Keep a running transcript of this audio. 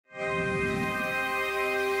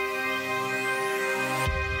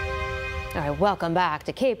All right, welcome back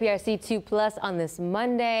to KPRC 2 Plus on this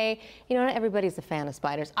Monday. You know, not everybody's a fan of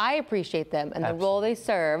spiders. I appreciate them and the role they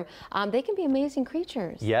serve. They can be amazing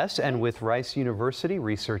creatures. Yes, and with Rice University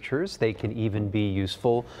researchers, they can even be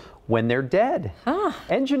useful when they're dead.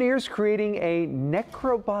 Engineers creating a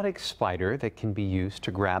necrobotic spider that can be used to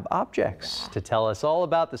grab objects. To tell us all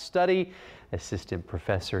about the study, Assistant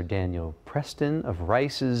Professor Daniel Preston of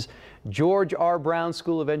Rice's George R. Brown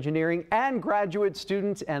School of Engineering and graduate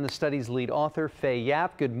student and the study's lead author, Faye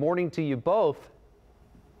Yap. Good morning to you both.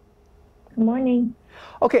 Good morning.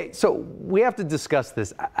 Okay, so we have to discuss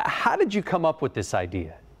this. How did you come up with this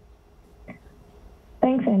idea?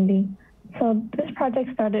 Thanks, Andy. So this project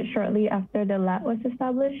started shortly after the lab was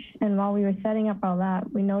established, and while we were setting up our lab,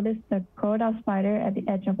 we noticed a crocodile spider at the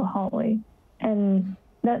edge of a hallway. And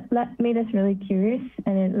that made us really curious,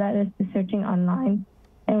 and it led us to searching online.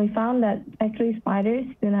 And we found that actually spiders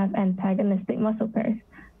do not have antagonistic muscle pairs,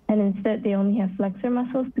 and instead they only have flexor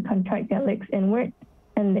muscles to contract their legs inward,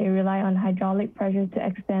 and they rely on hydraulic pressure to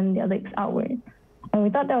extend their legs outward. And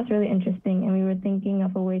we thought that was really interesting, and we were thinking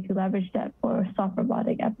of a way to leverage that for soft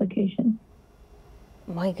robotic application.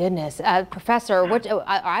 My goodness. Professor,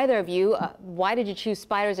 either of you, why did you choose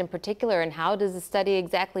spiders in particular, and how does the study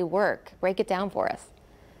exactly work? Break it down for us.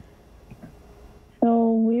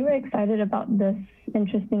 So we were excited about this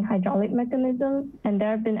interesting hydraulic mechanism, and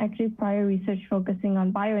there have been actually prior research focusing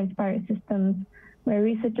on bio-inspired systems, where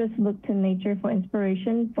researchers look to nature for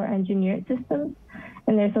inspiration for engineered systems.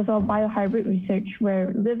 And there's also biohybrid research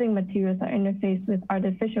where living materials are interfaced with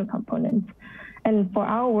artificial components. And for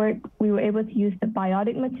our work, we were able to use the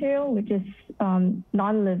biotic material, which is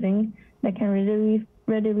non-living, that can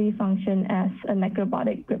readily function as a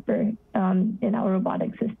necrobotic gripper in our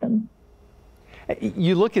robotic system.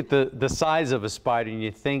 You look at the size of a spider and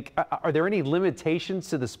you think, are there any limitations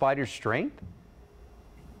to the spider's strength?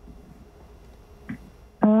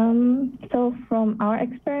 So from our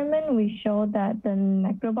experiment, we showed that the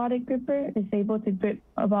necrobotic gripper is able to grip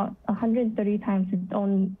about 130 times its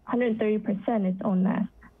own, 130% its own mass,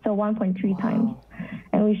 so 1.3 times.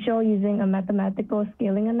 And we show using a mathematical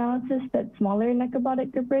scaling analysis that smaller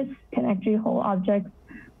necrobotic grippers can actually hold objects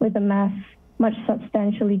with a mass much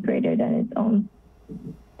substantially greater than its own.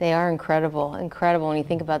 They are incredible, incredible when you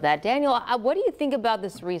think about that. Daniel, what do you think about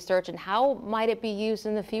this research and how might it be used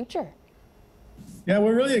in the future? Yeah,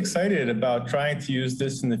 we're really excited about trying to use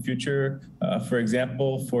this in the future, for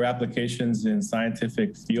example, for applications in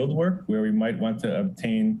scientific field work, where we might want to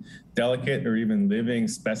obtain delicate or even living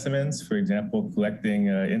specimens, for example, collecting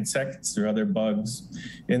insects or other bugs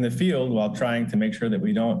in the field while trying to make sure that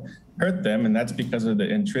we don't hurt them, and that's because of the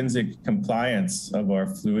intrinsic compliance of our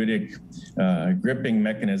fluidic gripping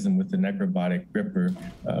mechanism with the necrobotic gripper.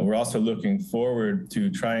 We're also looking forward to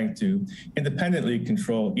trying to independently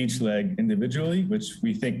control each leg individually, which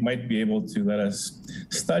we think might be able to let us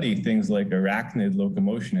study things like arachnid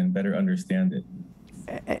locomotion and better understand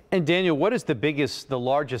it. And Daniel, what is the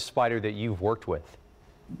largest spider that you've worked with?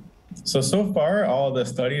 So far, all the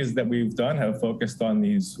studies that we've done have focused on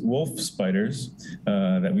these wolf spiders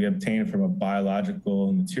that we obtained from a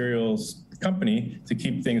biological materials company to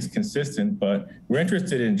keep things consistent. But we're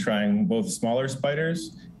interested in trying both smaller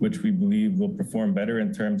spiders, which we believe will perform better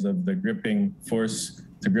in terms of the gripping force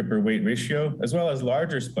to gripper weight ratio, as well as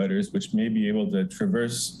larger spiders, which may be able to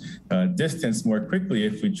traverse distance more quickly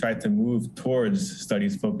if we try to move towards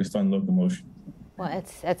studies focused on locomotion. Well,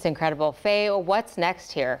 that's incredible. Faye, what's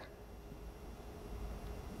next here?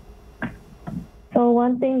 So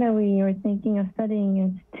one thing that we were thinking of studying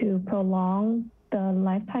is to prolong the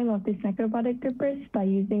lifetime of these necrobotic grippers by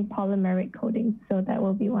using polymeric coating. So that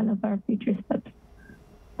will be one of our future steps.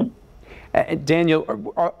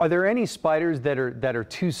 Daniel, are there any spiders that are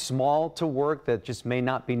too small to work that just may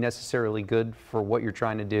not be necessarily good for what you're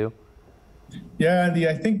trying to do? Yeah, Andy,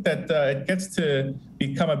 I think that it gets to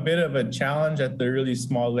become a bit of a challenge at the really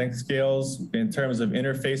small length scales in terms of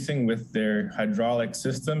interfacing with their hydraulic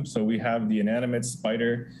system. So we have the inanimate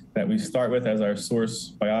spider that we start with as our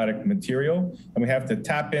source biotic material, and we have to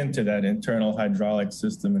tap into that internal hydraulic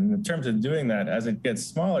system. And in terms of doing that, as it gets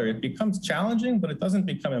smaller, it becomes challenging, but it doesn't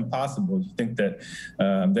become impossible. You think that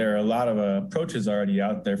there are a lot of approaches already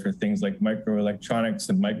out there for things like microelectronics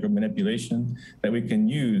and micromanipulation that we can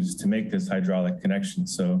use to make this hydraulic connection.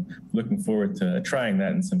 So looking forward to trying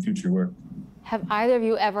that in some future work. Have either of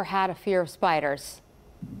you ever had a fear of spiders?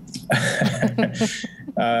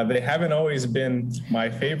 They haven't always been my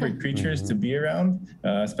favorite creatures to be around,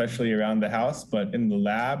 especially around the house, but in the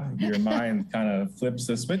lab, your mind kind of flips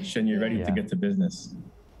the switch and you're ready to get to business.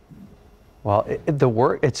 Well,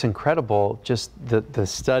 it's incredible, just the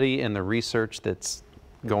study and the research that's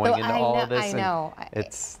going into all of this. I know.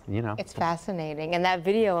 It's, you know. It's fascinating. And that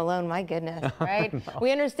video alone, my goodness, right?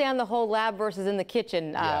 We understand the whole lab versus in the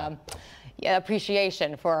kitchen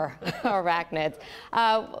appreciation for arachnids.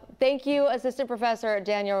 Thank you, Assistant Professor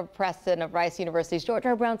Daniel Preston of Rice University's George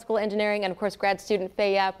R. Brown School of Engineering, and of course, grad student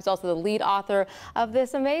Faye Yap, who's also the lead author of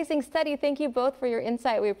this amazing study. Thank you both for your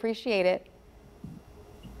insight. We appreciate it.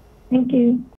 Thank you.